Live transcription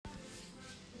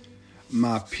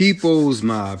My peoples.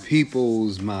 Welcome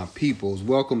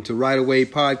to Right Away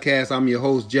Podcast. I'm your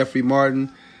host, Jeffrey Martin.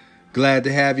 Glad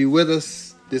to have you with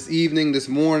us this evening, this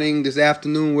morning, this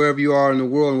afternoon, wherever you are in the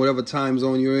world and whatever time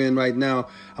zone you're in right now.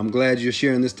 I'm glad you're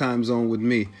sharing this time zone with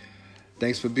me.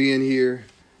 Thanks for being here.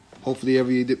 Hopefully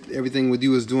everything with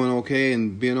you is doing okay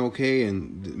and being okay,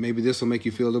 and maybe this will make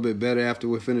you feel a little bit better after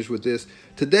we're finished with this.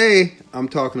 Today, I'm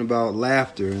talking about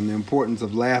laughter and the importance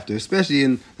of laughter, especially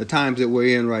in the times that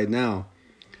we're in right now.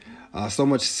 So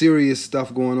much serious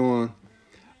stuff going on.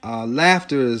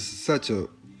 Laughter is such an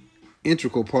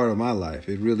integral part of my life.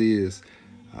 It really is.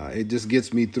 It just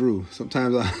gets me through.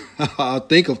 Sometimes I'll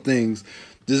think of things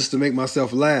just to make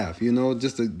myself laugh,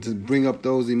 just to bring up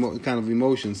those kind of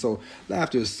emotions. So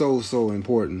laughter is so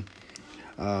important.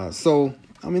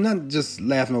 Not just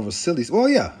laughing over silly stuff. Well,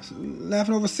 yeah,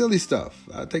 laughing over silly stuff.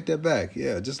 I take that back.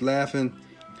 Yeah, just laughing.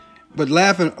 But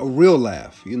laughing a real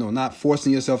laugh, not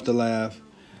forcing yourself to laugh,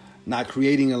 not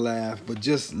creating a laugh, but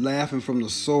just laughing from the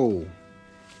soul,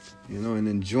 and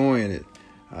enjoying it.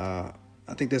 I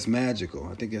think that's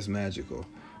magical.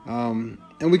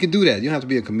 And we can do that. You don't have to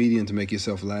be a comedian to make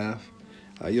yourself laugh.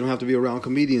 You don't have to be around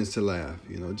comedians to laugh.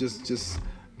 Just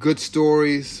good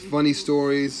stories, funny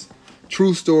stories,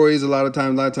 true stories. A lot of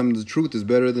times the truth is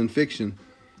better than fiction,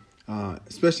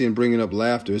 especially in bringing up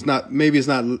laughter. Maybe it's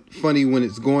not funny when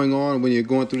it's going on, when you're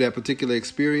going through that particular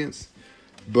experience,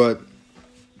 but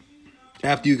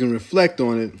after you can reflect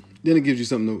on it, then it gives you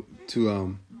something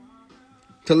to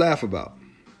laugh about.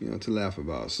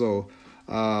 So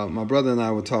my brother and I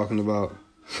were talking about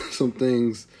some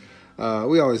things.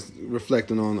 We always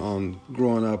reflecting on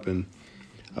growing up, and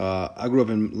I grew up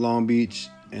in Long Beach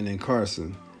and in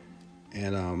Carson.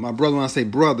 And my brother, when I say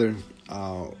brother,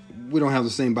 we don't have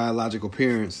the same biological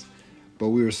parents, but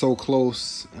we were so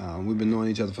close. We've been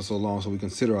knowing each other for so long, so we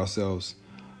consider ourselves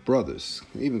brothers,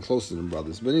 even closer than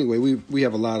brothers. But anyway, we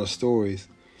have a lot of stories,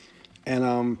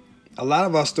 and a lot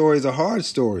of our stories are hard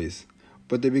stories.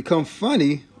 But they become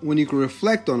funny when you can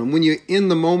reflect on them. When you're in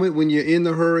the moment, when you're in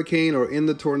the hurricane or in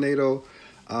the tornado,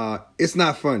 it's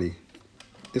not funny.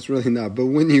 It's really not. But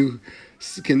when you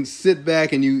can sit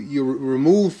back and you're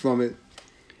removed from it,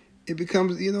 it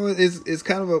becomes, it's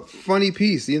kind of a funny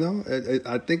piece,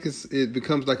 I think it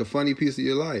becomes like a funny piece of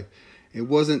your life. It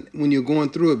wasn't when you're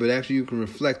going through it, but actually you can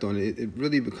reflect on it. It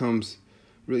really becomes,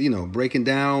 breaking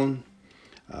down.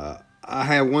 I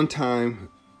had one time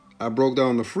I broke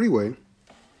down the freeway.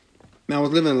 Now, I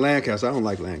was living in Lancaster. I don't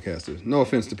like Lancaster. No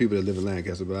offense to people that live in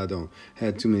Lancaster, but I don't.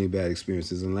 Had too many bad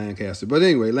experiences in Lancaster. But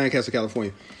anyway, Lancaster,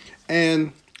 California.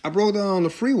 And I broke down on the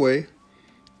freeway,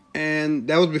 and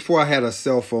that was before I had a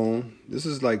cell phone. This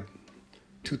is like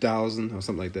 2000 or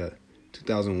something like that.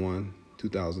 2001,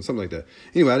 2000, something like that.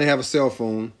 Anyway, I didn't have a cell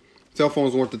phone. Cell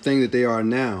phones weren't the thing that they are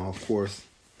now, of course.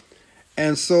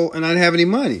 And I didn't have any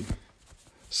money.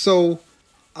 So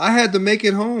I had to make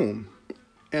it home.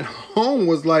 And home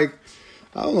was like,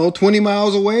 20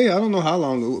 miles away. I don't know how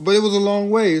long, but it was a long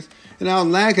ways. And out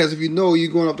in Lancaster, if you're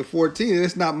going up to 14,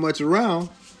 there's not much around.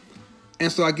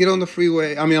 And so I get on the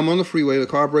freeway. I'm on the freeway. The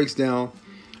car breaks down.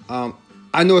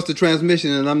 I know it's the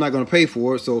transmission, and I'm not going to pay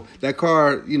for it. So that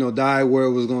car, died where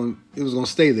it was going to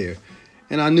stay there.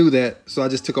 And I knew that. So I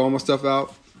just took all my stuff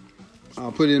out,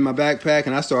 put it in my backpack,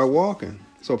 and I started walking.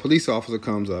 So a police officer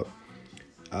comes up.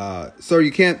 Sir,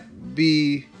 you can't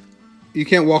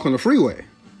walk on the freeway.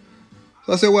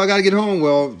 So I said, well, I got to get home.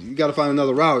 Well, you got to find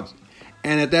another route.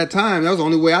 And at that time, that was the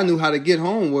only way I knew how to get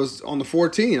home was on the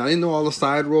 14. I didn't know all the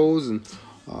side roads. And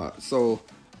so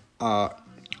I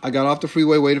got off the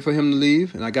freeway, waited for him to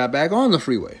leave, and I got back on the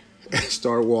freeway and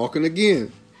started walking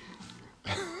again.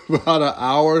 About an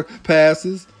hour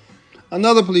passes.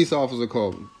 Another police officer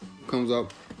comes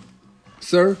up.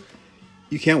 Sir,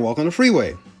 you can't walk on the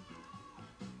freeway.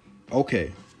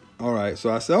 Okay. All right.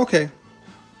 So I said, okay.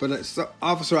 But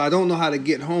officer, I don't know how to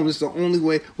get home. This is the only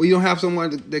way. Well, you don't have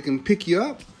someone that can pick you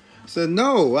up? I said,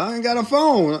 no, I ain't got a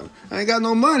phone. I ain't got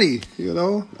no money,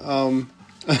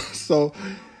 So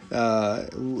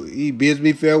he bids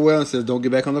me farewell and says, don't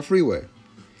get back on the freeway.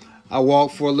 I walk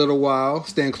for a little while,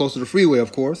 staying close to the freeway,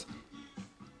 of course.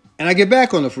 And I get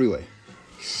back on the freeway.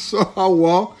 So I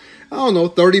walk,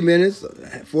 30 minutes,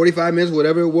 45 minutes,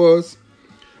 whatever it was.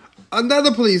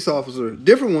 Another police officer,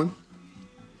 different one.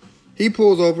 He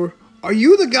pulls over. Are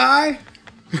you the guy?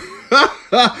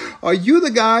 Are you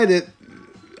the guy that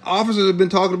officers have been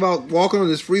talking about walking on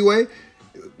this freeway?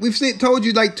 We've told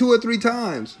you like 2 or 3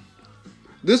 times.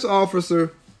 This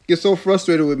officer gets so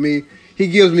frustrated with me, he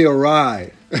gives me a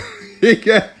ride. He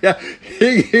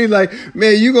like,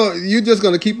 man, you just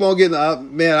gonna keep on getting out.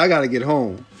 Man, I gotta get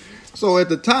home. So at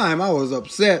the time, I was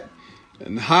upset.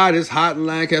 And hot, it's hot in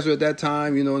Lancaster at that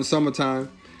time, in the summertime.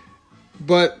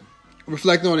 But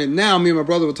reflecting on it now, me and my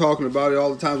brother were talking about it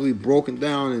all the times we've broken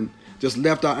down and just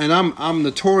left out. And I'm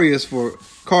notorious for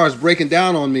cars breaking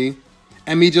down on me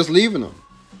and me just leaving them.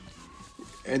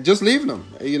 And just leaving them.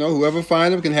 Whoever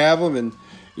find them can have them. And,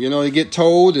 they get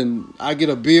towed and I get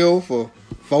a bill for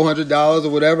 $400 or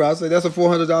whatever. I say that's a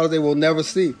 $400 they will never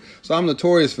see. So I'm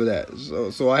notorious for that.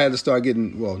 So I had to start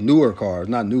getting, newer cars.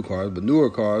 Not new cars, but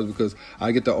newer cars, because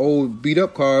I get the old beat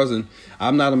up cars and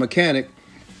I'm not a mechanic.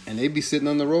 And they be sitting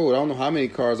on the road. I don't know how many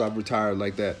cars I've retired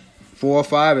like that. 4 or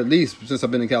 5 at least since I've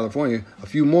been in California. A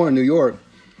few more in New York.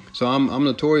 So I'm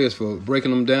notorious for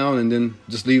breaking them down and then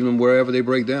just leaving them wherever they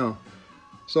break down.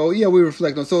 So yeah, we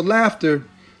reflect on. So laughter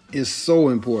is so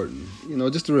important.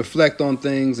 Just to reflect on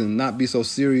things and not be so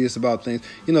serious about things.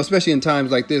 Especially in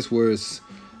times like this where it's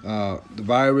the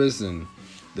virus and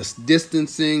the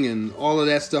distancing and all of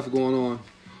that stuff going on.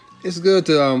 It's good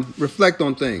to reflect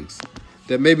on things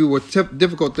that maybe were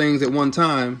difficult things at one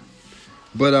time,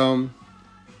 but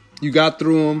you got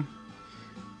through them.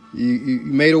 You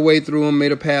made a way through them,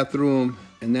 made a path through them,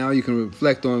 and now you can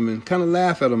reflect on them and kind of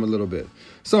laugh at them a little bit.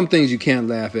 Some things you can't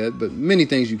laugh at, but many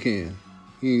things you can.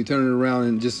 You turn it around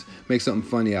and just make something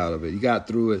funny out of it. You got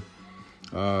through it.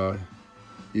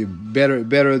 You're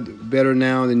better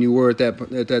now than you were at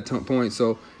that point.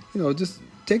 So, just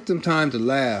take some time to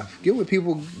laugh. Get with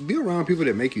people. Be around people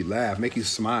that make you laugh, make you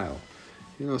smile.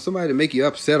 Somebody that make you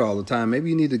upset all the time.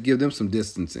 Maybe you need to give them some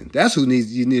distancing. That's who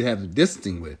you need to have the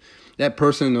distancing with. That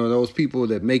person or those people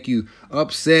that make you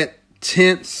upset,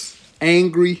 tense,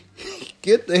 angry.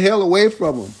 Get the hell away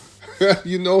from them.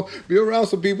 Be around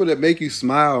some people that make you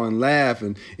smile and laugh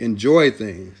and enjoy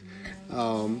things.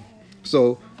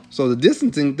 So the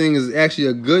distancing thing is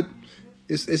actually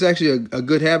it's actually a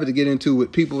good habit to get into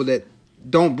with people that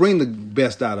don't bring the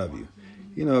best out of you.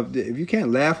 If you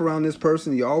can't laugh around this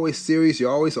person, you're always serious,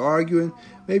 you're always arguing,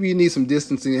 maybe you need some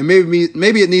distancing. And maybe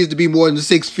it needs to be more than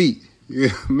 6 feet.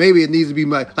 Maybe it needs to be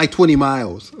like 20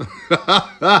 miles.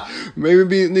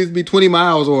 Maybe it needs to be 20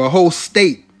 miles or a whole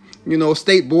state,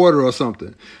 state border or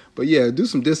something. But yeah, do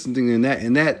some distancing in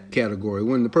that category.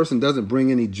 When the person doesn't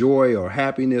bring any joy or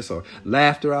happiness or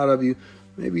laughter out of you,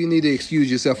 maybe you need to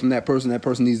excuse yourself from that person. That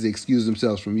person needs to excuse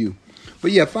themselves from you.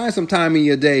 But yeah, find some time in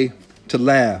your day to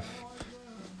laugh.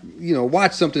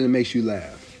 Watch something that makes you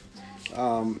laugh.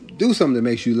 Do something that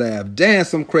makes you laugh. Dance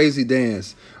some crazy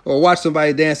dance. Or watch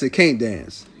somebody dance that can't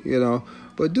dance.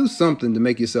 But do something to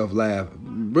make yourself laugh.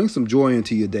 Bring some joy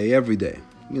into your day every day.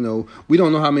 We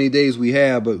don't know how many days we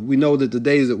have, but we know that the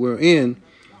days that we're in,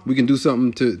 we can do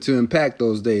something to impact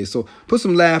those days. So put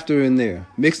some laughter in there.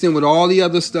 Mixed in with all the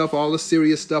other stuff, all the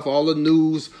serious stuff, all the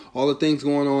news, all the things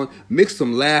going on. Mix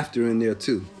some laughter in there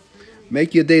too.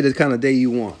 Make your day the kind of day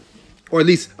you want. Or at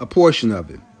least a portion of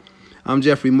it. I'm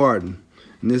Jeffrey Martin,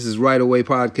 and this is Right Away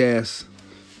Podcast.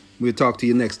 We'll talk to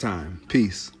you next time.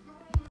 Peace.